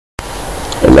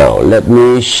Now, let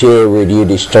me share with you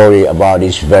the story about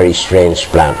this very strange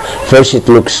plant. First, it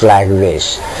looks like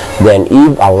this. Then,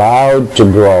 if allowed to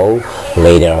grow,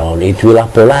 later on, it will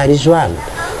appear like this one,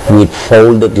 with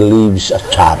folded leaves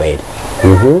atop it.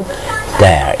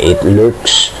 There, it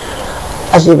looks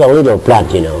as if a little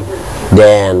plant, you know.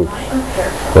 Then,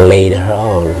 later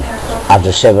on,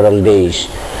 after several days,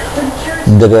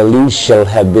 the leaves shall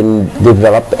have been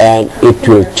developed and it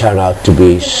will turn out to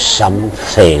be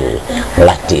something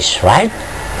like this, right?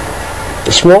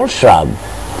 A small shrub,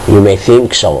 you may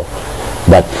think so,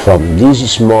 but from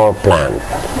this small plant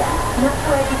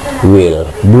will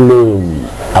bloom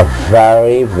a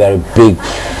very, very big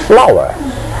flower,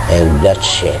 and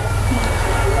that's it,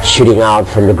 shooting out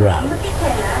from the ground.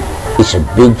 It's a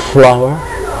big flower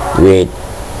with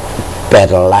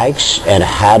petal-likes and a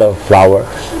head of flower,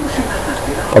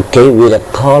 okay, with a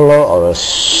color or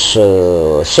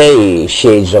say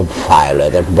shades of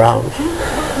violet and brown,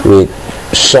 with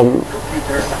some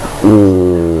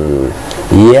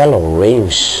yellow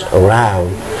rings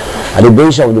around at the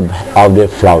base of the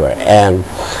flower. And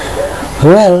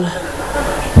well,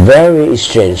 very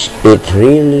strange. It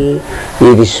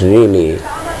is really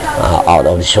out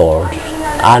of this world,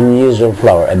 unusual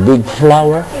flower, a big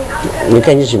flower. You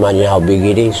can just imagine how big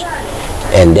it is.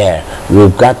 And there,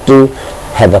 we've got to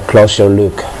have a closer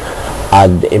look at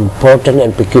the important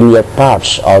and peculiar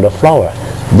parts of the flower.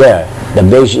 There, the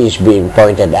base is being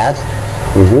pointed at.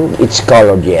 It's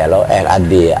colored yellow, and at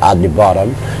the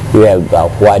bottom you have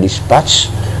white spots,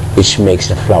 which makes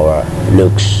the flower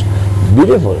looks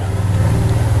beautiful.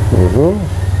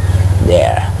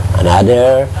 There,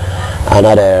 another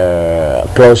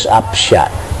close-up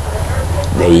shot.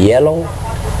 The yellow,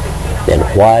 then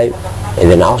white, and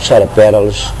then outside the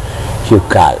petals you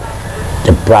got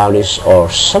the brownish or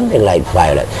something like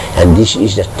violet, and this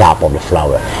is the top of the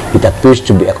flower. It appears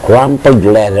to be a crumpled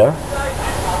leather,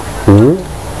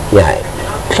 leather,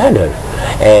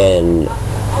 and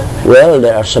well,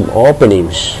 there are some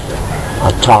openings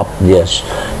atop this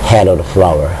head of the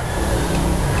flower.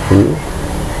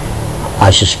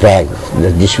 I suspect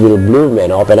that this will bloom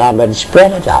and open up and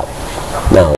spread it out. Now,